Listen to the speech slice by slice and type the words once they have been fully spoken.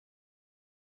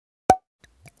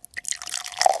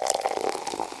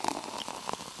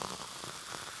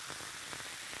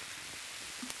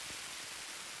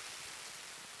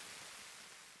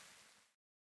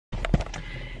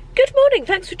morning,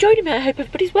 thanks for joining me. I hope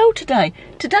everybody's well today.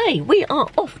 Today we are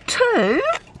off to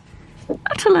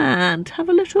Matalan to have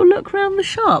a little look around the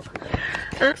shop.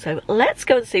 So let's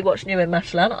go and see what's new in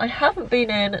Matalan. I haven't been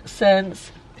in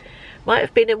since, might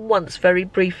have been in once very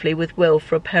briefly with Will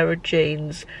for a pair of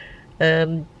jeans,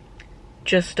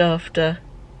 just after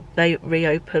they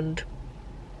reopened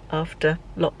after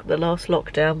the last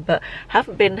lockdown, but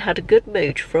haven't had a good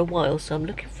mooch for a while, so I'm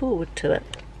looking forward to it.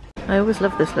 I always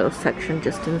love this little section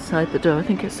just inside the door. I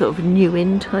think it's sort of a new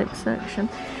in type section.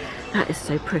 That is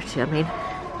so pretty. I mean,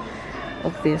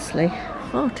 obviously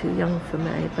far too young for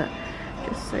me, but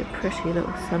just so pretty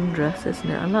little sundress, isn't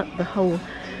it? I like the whole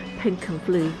pink and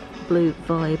blue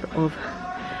vibe of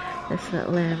this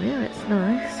little area. It's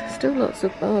nice. Still lots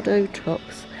of Bardot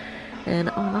tops, and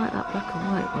I like that black and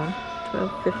white one.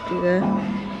 £12.50 there.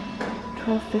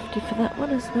 £12.50 for that one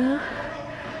as well.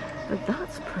 But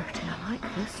that's pretty. I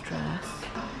like this dress.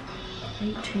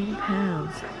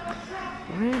 £18.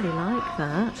 Really like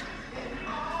that.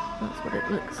 That's what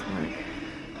it looks like.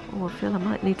 Oh, I feel I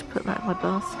might need to put that in my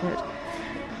basket.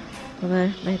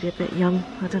 Although maybe a bit young.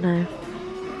 I don't know.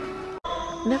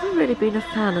 Never really been a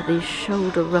fan of these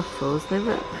shoulder ruffles. I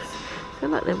feel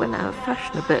like they went out of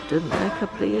fashion a bit, didn't they, a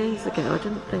couple of years ago? I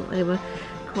didn't think they were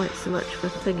quite so much of a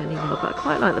thing anymore, but I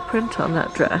quite like the print on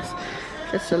that dress.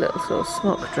 Just a little sort of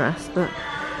smock dress, but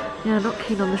yeah, not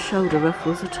keen on the shoulder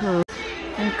ruffles at all.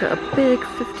 I've got a big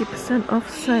 50% off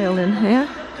sale in here.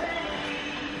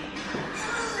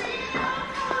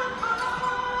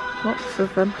 Lots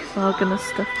of bargainer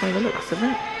stuff by the looks of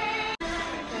it.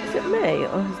 Is it me,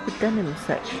 or has the denim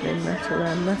section in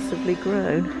Matalan massively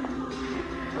grown?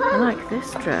 I like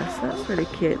this dress, that's really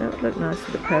cute. That would look nice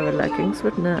with a pair of leggings,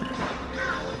 wouldn't it?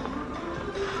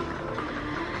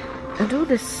 And all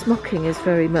this smocking is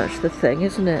very much the thing,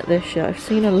 isn't it, this year? I've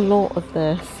seen a lot of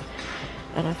this,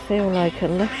 and I feel like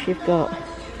unless you've got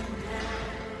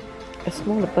a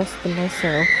smaller bust than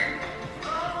myself,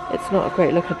 it's not a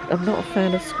great look. I'm not a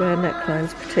fan of square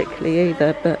necklines particularly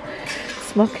either, but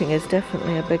smocking is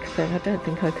definitely a big thing. I don't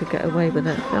think I could get away with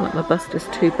it. I feel like my bust is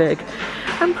too big,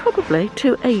 and probably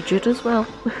too aged as well.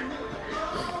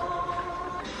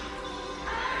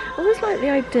 I always like the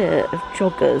idea of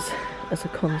joggers as a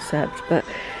concept, but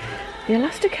the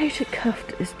elasticated cuff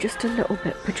is just a little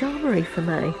bit pyjama-y for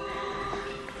me.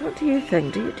 What do you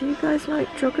think? Do you guys like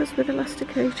joggers with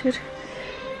elasticated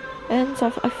ends? I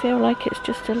feel like it's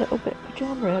just a little bit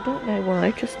pyjama-y. I don't know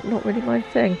why, just not really my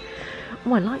thing.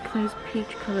 Oh, I like those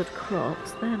peach coloured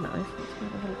crops. They're nice. Let's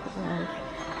have a look at those.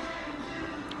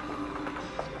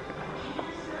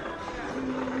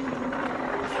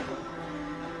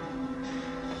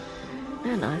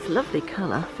 They're nice, lovely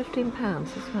colour. £15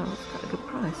 as well. It's quite a good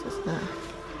price, isn't it?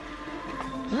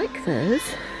 I like those.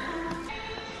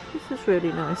 This is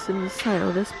really nice in the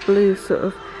sale. This blue sort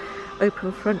of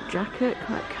open front jacket,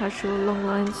 quite casual long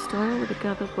line style with a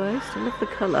gathered waist. I love the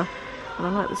colour, and I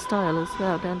like the style as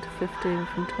well. Down to 15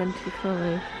 from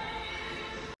 25.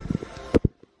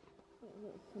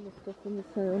 Some stuff in the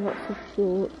sale. Lots of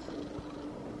shorts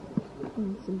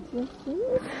and some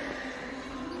dresses.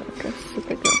 What dresses have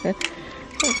they got here?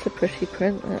 That's a pretty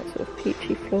print, that sort of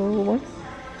peachy floral one.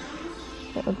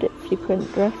 Little ditzy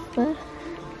print dress there.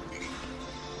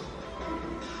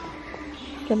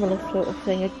 Similar sort of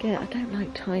thing again. I don't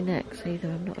like tie necks either,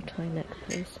 I'm not a tie neck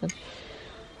person.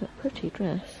 But pretty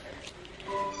dress.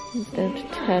 It's down to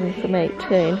 10 from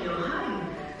 18.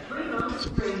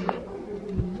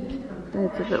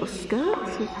 Loads of little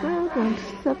skirts as well, down to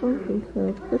 7 from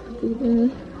 12.50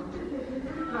 there.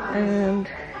 And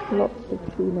lots of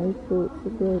chino shorts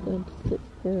as well, down to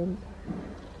 £6.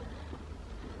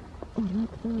 Oh, I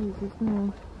like those as well.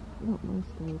 Not my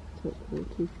style particularly,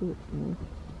 too short for me.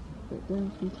 But down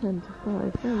from 10 to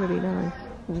 5, they're really nice.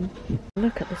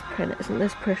 Look at this print, isn't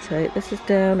this pretty? This is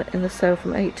down in the sale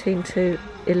from 18 to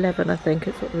 11, I think.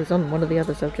 It's what was on one of the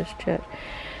others I've just checked.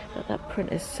 But that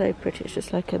print is so pretty, it's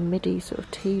just like a midi sort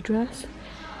of tea dress.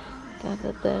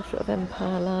 Gathered there, sort of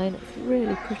empire line. It's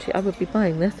really pretty. I would be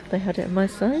buying this if they had it in my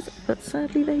size, but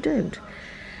sadly they don't.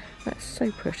 That's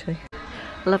so pretty.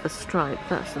 I love a stripe.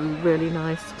 That's a really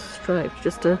nice stripe.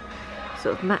 Just a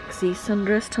sort of maxi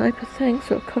sundress type of thing.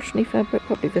 Sort of cottony fabric,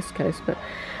 probably viscose, but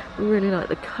I really like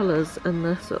the colours and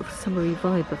the sort of summery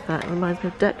vibe of that. It reminds me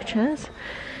of deck chairs.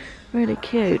 Really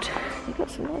cute. You've got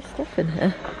some nice stuff in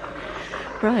here.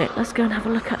 Right, let's go and have a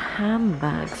look at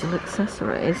handbags and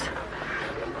accessories.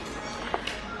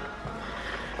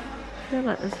 I feel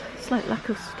like there's a slight lack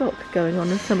of stock going on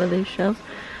in some of these shelves.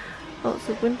 Lots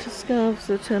of winter scarves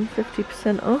that turn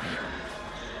 50% off.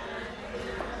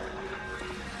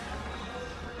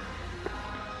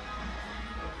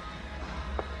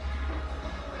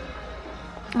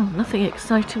 Oh, nothing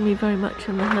exciting me very much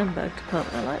in the handbag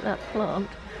department. I like that plant,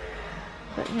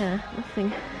 but yeah,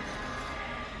 nothing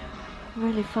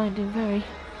really finding very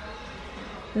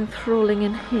enthralling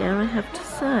in here, I have to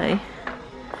say.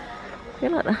 I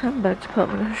feel like the handbag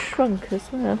department has shrunk as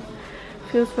well.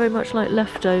 Feels very much like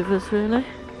leftovers, really.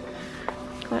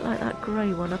 Quite like that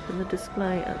grey one up in the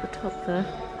display at the top there,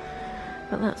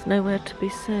 but that's nowhere to be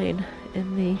seen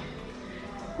in the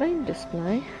main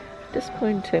display.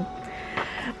 Disappointing.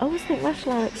 I always think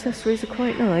Matalan accessories are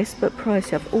quite nice, but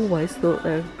pricey. I've always thought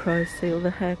they were pricey. All the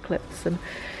hair clips and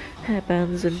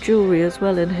hairbands and jewellery as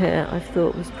well in here I've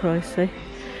thought was pricey.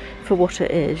 For what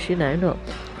it is, you know, not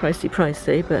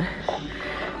pricey, but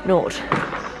not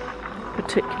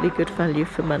particularly good value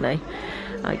for money,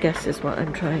 I guess is what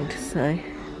I'm trying to say.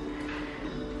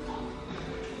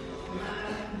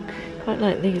 Quite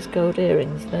like these gold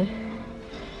earrings though.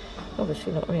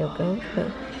 Obviously not real gold,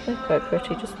 but they're quite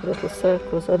pretty, just the little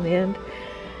circles on the end.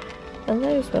 And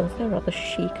those ones, they're rather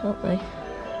chic, aren't they?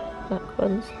 Black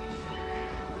ones.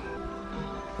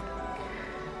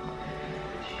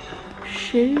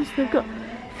 Shoes, I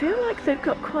feel like they've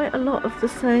got quite a lot of the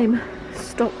same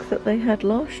stock that they had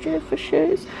last year for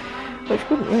shoes, which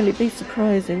wouldn't really be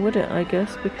surprising, would it, I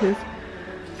guess, because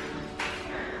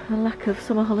the lack of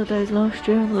summer holidays last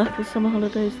year and the lack of summer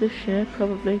holidays this year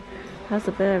probably has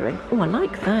a bearing. Oh, I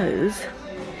like those.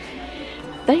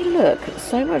 They look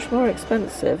so much more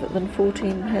expensive than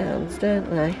 £14, don't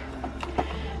they?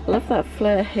 I love that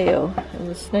flare heel and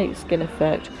the snakeskin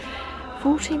effect.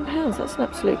 £14, that's an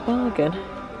absolute bargain.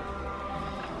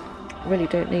 Really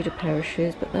don't need a pair of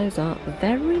shoes, but those are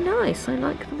very nice. I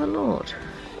like them a lot.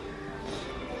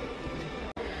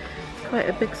 Quite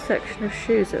a big section of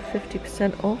shoes at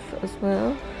 50% off as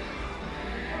well.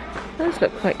 Those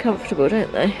look quite comfortable,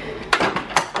 don't they?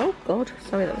 Oh God,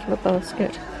 sorry, that was my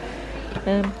basket.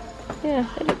 Yeah,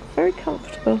 they look very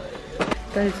comfortable.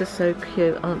 Those are so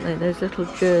cute, aren't they? Those little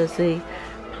jersey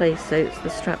play suits, the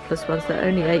strapless ones, they're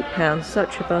only £8,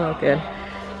 such a bargain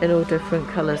in all different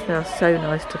colours. They are so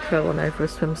nice to throw on over a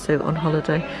swimsuit on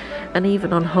holiday. And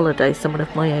even on holiday, someone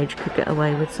of my age could get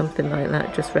away with something like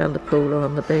that just round the pool or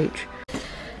on the beach.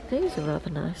 These are rather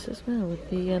nice as well with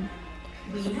the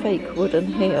fake wooden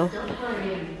heel.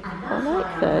 I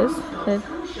like those. They're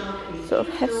sort of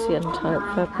Hessian type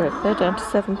fabric. They're down to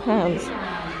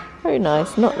 £7. Very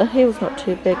nice. Not the heel's not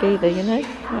too big either, you know.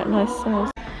 Quite nice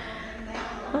size.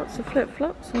 Lots of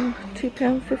flip-flops and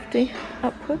 £2.50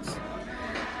 upwards.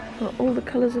 Got all the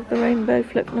colours of the rainbow.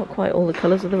 Not quite all the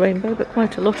colours of the rainbow, but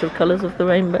quite a lot of colours of the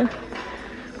rainbow.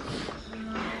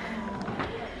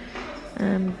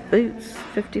 Boots,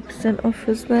 50% off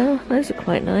as well. Those are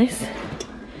quite nice.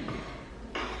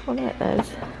 I like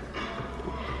those.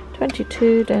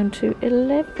 22 down to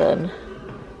 11.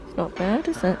 It's not bad,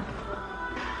 is it?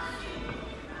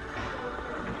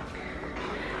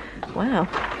 Wow.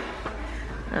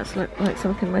 That's like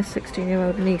something my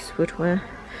 16-year-old niece would wear.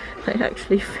 They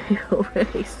actually feel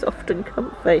really soft and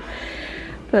comfy.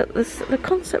 But the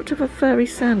concept of a furry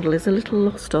sandal is a little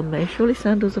lost on me. Surely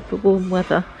sandals are for warm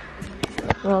weather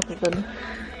rather than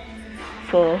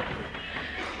for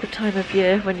the time of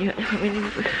year when you, I mean,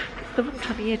 it's the wrong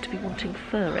time of year to be wanting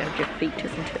fur around your feet,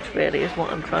 isn't it, really, is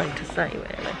what I'm trying to say,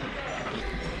 really.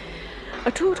 I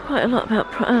talked quite a lot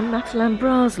about Matalan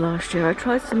bras last year. I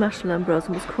tried some Matalan bras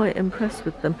and was quite impressed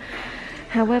with them.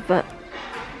 However,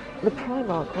 the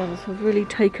Primark ones have really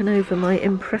taken over my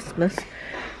impressness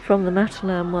from the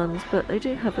Matalan ones, but they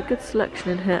do have a good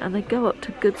selection in here and they go up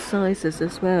to good sizes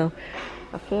as well.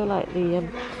 I feel like the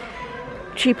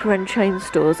cheaper end chain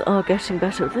stores are getting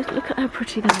better. Look at how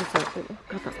pretty those are. Oh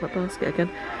God, that's my basket again.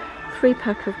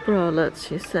 3-pack of bralettes,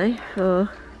 you see, for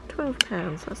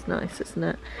 £12. That's nice, isn't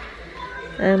it?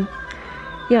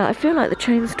 Yeah, I feel like the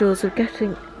chain stores are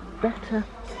getting better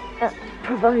at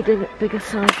providing bigger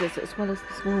sizes as well as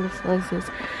the smaller sizes,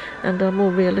 and are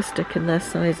more realistic in their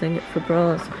sizing for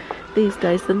bras these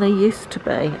days than they used to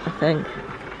be, I think.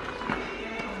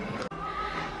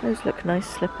 Those look nice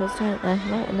slippers, don't they? I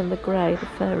like them in the grey, the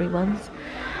furry ones.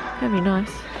 Very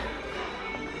nice.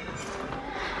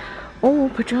 Oh,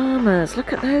 pyjamas!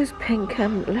 Look at those pink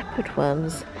leopard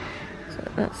ones.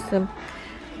 So that's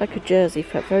like a jersey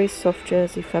fabric, very soft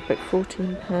jersey fabric,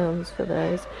 £14 for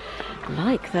those. I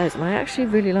like those, and I actually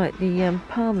really like the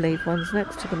palm leaf ones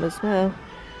next to them as well.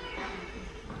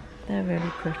 They're really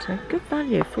pretty. Good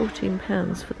value,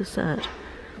 £14 for the set.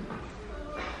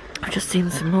 I've just seen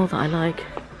some more that I like.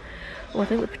 Oh, I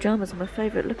think the pyjamas are my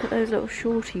favourite. Look at those little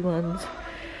shorty ones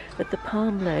with the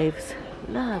palm leaves.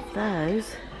 Love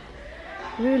those.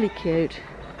 Really cute.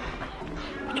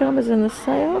 Pyjamas in the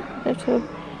sale. Little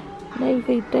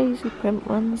navy daisy print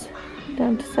ones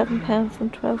down to £7 from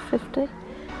 £12.50.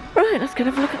 Right, let's go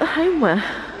and have a look at the homeware.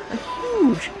 A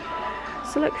huge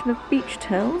selection of beach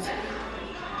towels.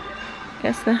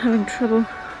 Guess they're having trouble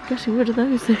getting rid of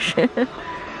those this year.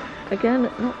 Again,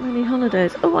 not many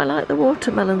holidays. Oh, I like the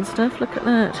watermelon stuff, look at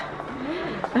that.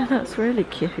 Oh, that's really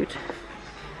cute.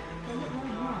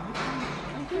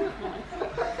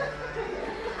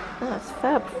 That's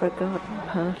fab for a garden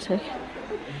party.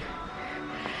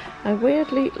 I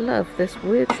weirdly love this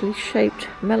weirdly shaped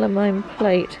melamine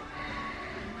plate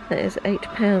that is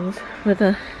 £8 with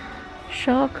a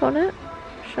shark on it.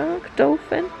 Shark?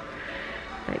 Dolphin?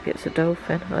 Maybe it's a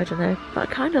dolphin, I don't know. But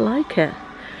I kind of like it.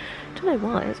 Don't know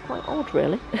why, it's quite odd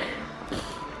really.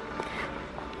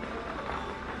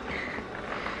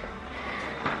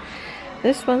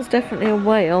 This one's definitely a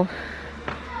whale.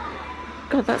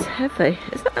 God, that's heavy.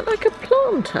 Is that like a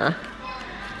planter?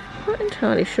 Not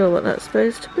entirely sure what that's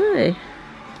supposed to be.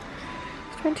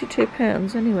 It's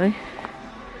 £22 anyway.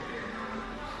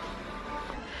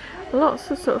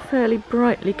 Lots of sort of fairly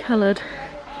brightly coloured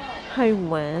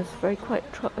homewares.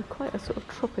 Quite a sort of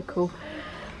tropical,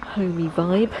 homey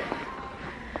vibe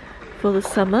for the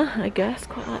summer, I guess.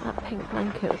 Quite like that pink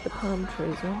blanket with the palm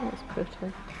trees on. That's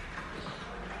pretty.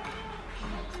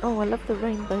 Oh, I love the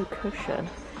rainbow cushion.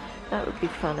 That would be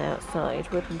fun outside,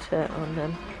 wouldn't it,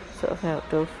 on sort of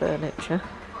outdoor furniture.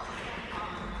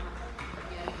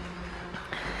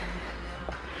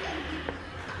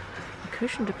 The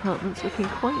cushion department's looking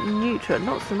quite neutral,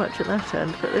 not so much at that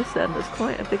end, but this end there's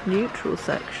quite a big neutral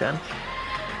section.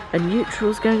 And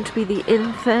neutral's going to be the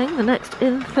in thing, the next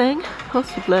in thing,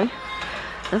 possibly.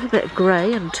 There's a bit of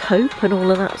grey and taupe and all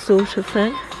of that sort of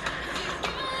thing.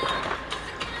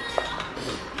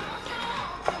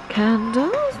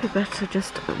 Candles, we better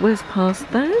just whiz past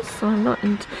those, so I'm not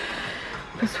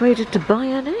persuaded to buy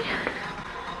any.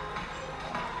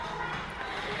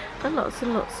 And lots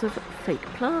of fake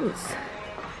plants.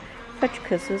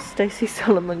 Fetchkas, as Stacey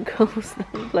Solomon calls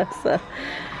them, bless her.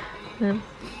 I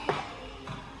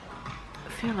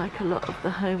feel like a lot of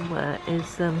the homeware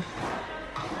is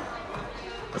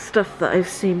stuff that I've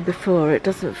seen before. It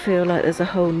doesn't feel like there's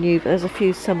a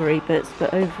few summery bits,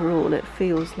 but overall it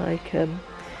feels like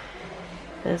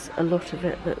there's a lot of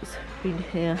it that's been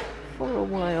here for a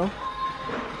while.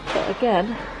 But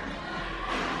again,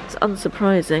 it's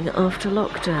unsurprising after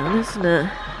lockdown, isn't it?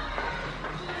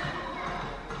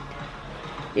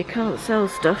 You can't sell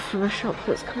stuff from a shop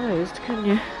that's closed, can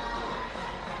you?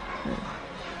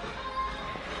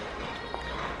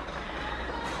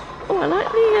 Oh, I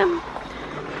like the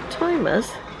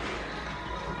timers.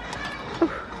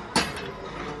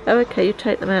 Oh, okay, you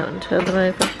take them out and turn them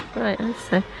over. Right, I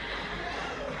see.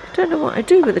 Don't know what I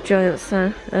do with a giant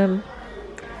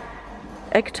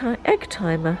egg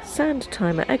timer, sand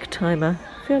timer, egg timer.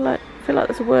 I feel like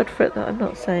there's a word for it that I'm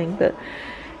not saying, but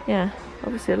yeah,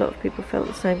 obviously a lot of people felt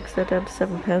the same because they're down to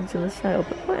 £7 in the sale,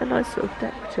 but quite a nice sort of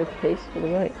decorative piece for the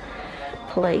right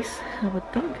place, I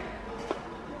would think.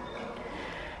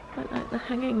 Quite like the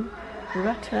hanging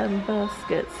rattan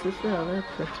baskets as well, they're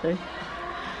pretty.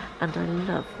 And I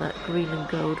love that green and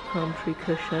gold palm tree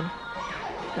cushion.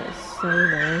 That is so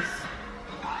nice.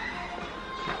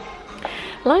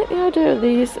 I like the idea of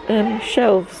these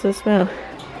shelves as well.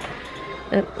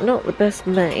 Not the best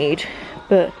made,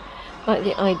 but like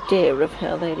the idea of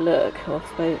how they look, or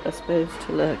are supposed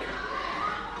to look.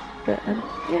 But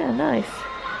yeah, nice.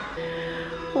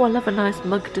 Oh, I love a nice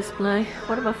mug display.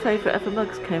 One of my favourite ever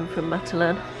mugs came from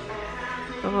Matalan.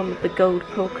 The one with the gold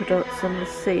polka dots and the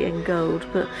sea in gold,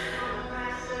 but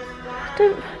I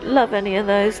don't love any of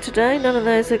those today. None of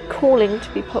those are calling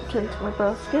to be popped into my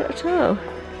basket at all.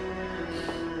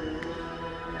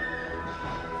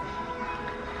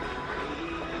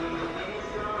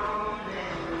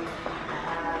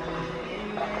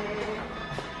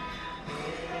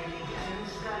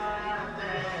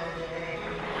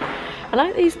 I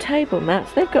like these table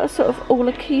mats. They've got a sort of all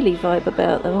a Keeley vibe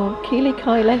about them, or Keeley,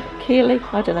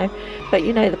 I don't know, but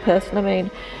you know the person I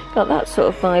mean. Got that sort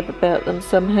of vibe about them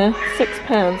somehow.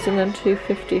 £6 and then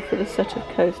 £2.50 for the set of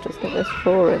coasters. I think there's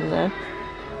 4 in there.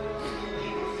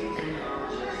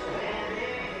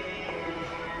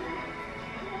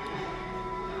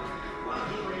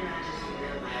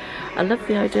 I love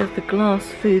the idea of the glass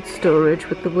food storage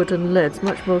with the wooden lids,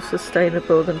 much more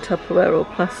sustainable than Tupperware or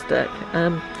plastic.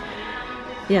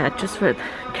 Yeah,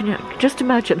 can you just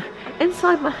imagine,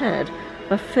 inside my head,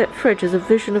 my fridge is a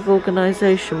vision of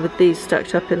organisation with these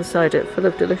stacked up inside it, full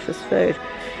of delicious food.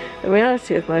 The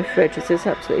reality of my fridge is it's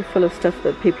absolutely full of stuff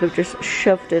that people have just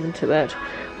shoved into it,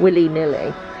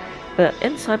 willy-nilly. But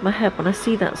inside my head, when I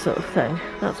see that sort of thing,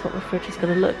 that's what my fridge is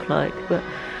going to look like, but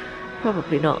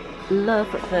probably not.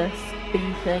 Love this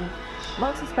bee thing.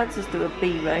 Marks and Spencer's do a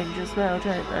bee range as well,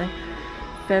 don't they?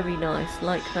 Very nice,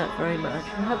 like that very much.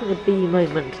 I'm having a bee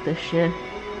moment this year.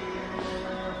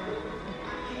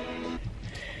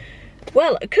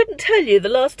 Well, I couldn't tell you the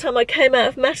last time I came out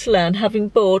of Matalan having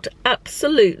bought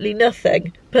absolutely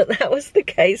nothing, but that was the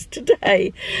case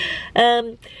today.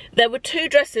 There were 2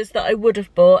 dresses that I would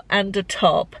have bought and a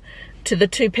top to the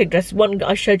 2 pink dresses. One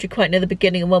I showed you quite near the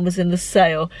beginning and one was in the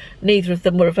sale. Neither of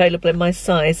them were available in my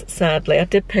size, sadly. I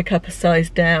did pick up a size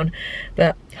down,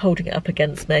 but holding it up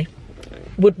against me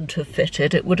wouldn't have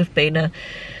fitted. It would have been a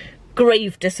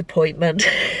grave disappointment.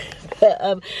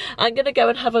 But I'm going to go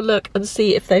and have a look and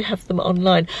see if they have them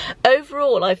online.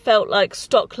 Overall, I felt like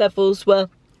stock levels were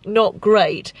not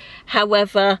great.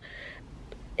 However,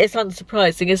 it's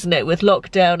unsurprising, isn't it? With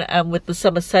lockdown and with the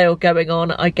summer sale going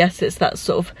on, I guess it's that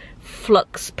sort of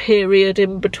flux period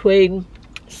in between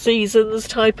seasons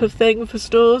type of thing for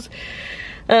stores.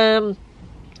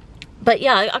 But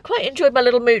yeah, I quite enjoyed my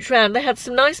little mooch round. They had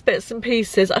some nice bits and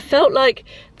pieces. I felt like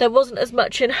there wasn't as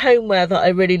much in homeware that I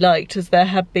really liked as there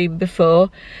had been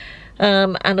before.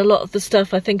 And a lot of the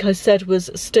stuff I think I said was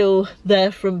still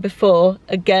there from before.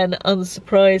 Again,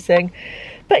 unsurprising.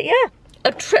 But yeah,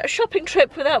 a shopping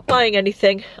trip without buying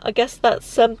anything. I guess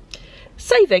that's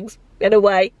savings in a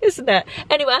way, isn't it?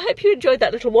 Anyway, I hope you enjoyed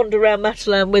that little wander around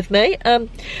Matalan with me.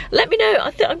 Let me know. I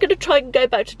think I'm going to try and go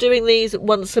back to doing these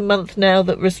once a month now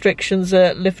that restrictions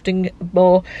are lifting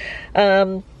more,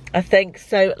 I think.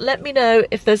 So let me know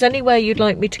if there's anywhere you'd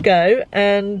like me to go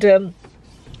and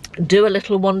do a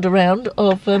little wander around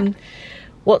of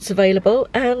what's available.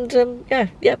 And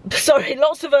yeah, sorry,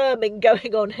 lots of erming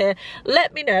going on here.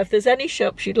 Let me know if there's any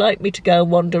shops you'd like me to go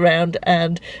and wander around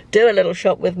and do a little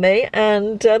shop with me.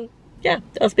 And yeah,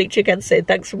 I'll speak to you again soon.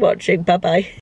 Thanks for watching. Bye bye.